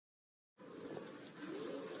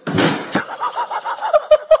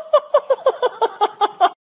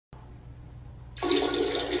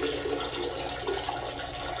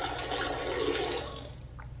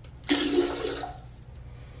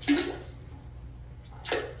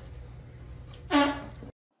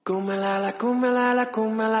Kumalala, kumalala,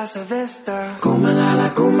 kumala sa vesta. Kumalala,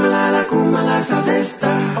 kumalala, kumala sa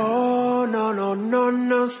vesta. Oh, no, no, no,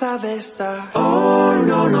 no sa vesta. Oh,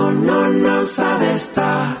 no, no, no, no sa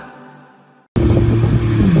vesta.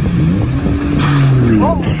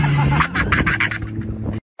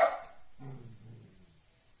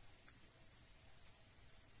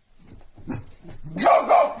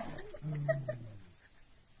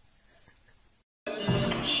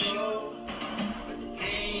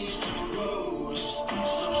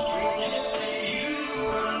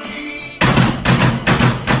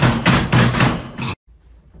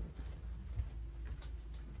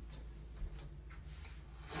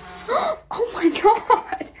 Oh my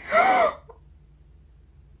god!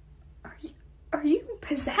 Are you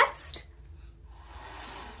possessed?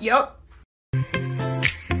 Yup.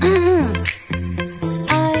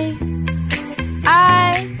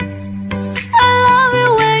 I love you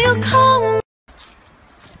when you come.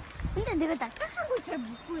 근데 내가 낙타한 걸 잘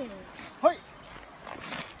못 구해. 허이.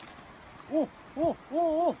 오.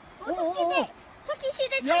 석기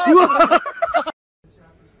시대 야.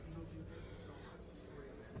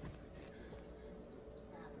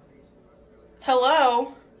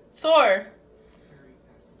 Hello? Thor?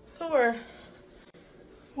 Thor?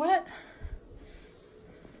 What?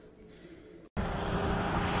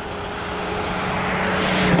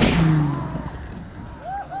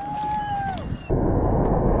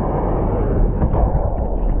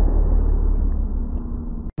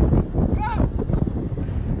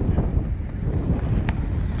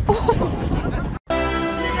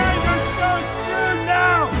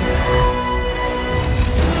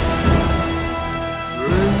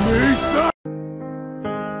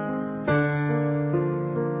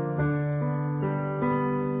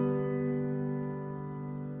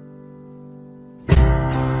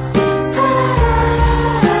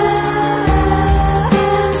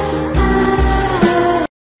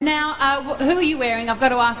 Now, who are you wearing? I've got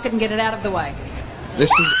to ask it and get it out of the way. This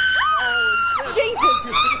is. Jesus!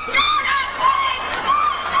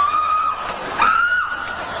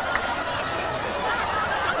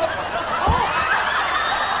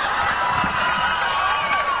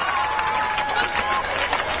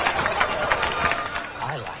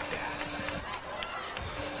 I like that.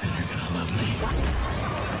 And you're gonna love me.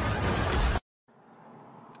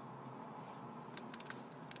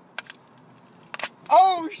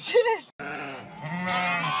 Oh shit!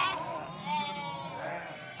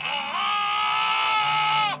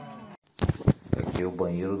 Aqui é o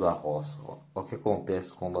banheiro da roça. Olha o que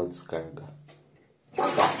acontece quando ela descarga.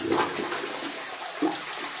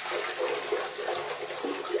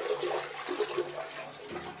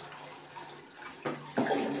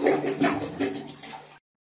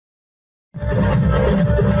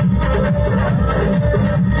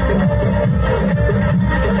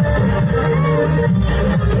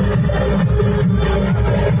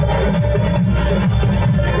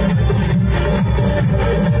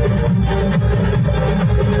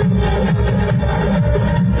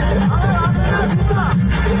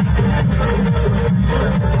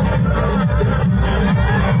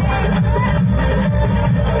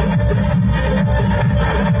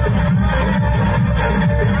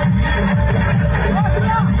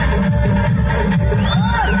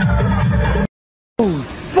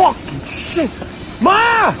 Fucking shit!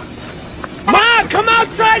 Ma! Ma, come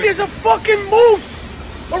outside! There's a fucking moose!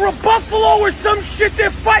 Or a buffalo or some shit they're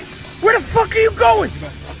fighting! Where the fuck are you going?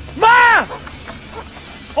 Ma!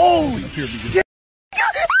 Holy shit!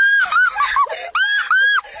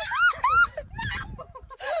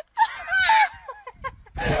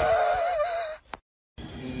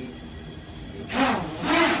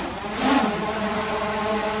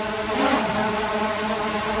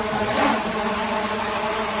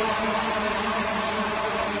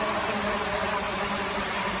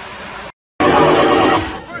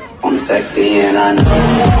 I'm sexy and I know.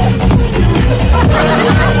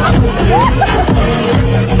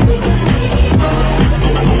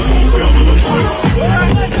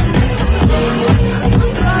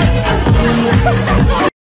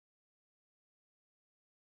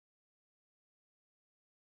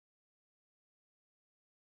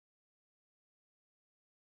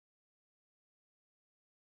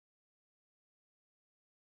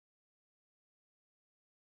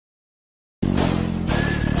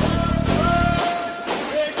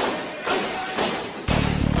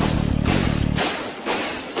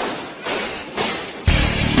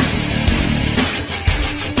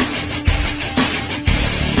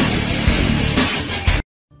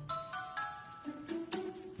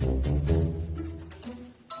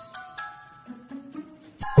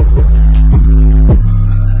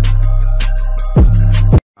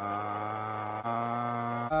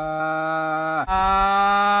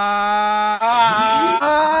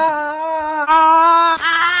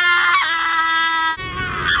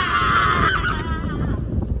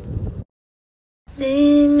 be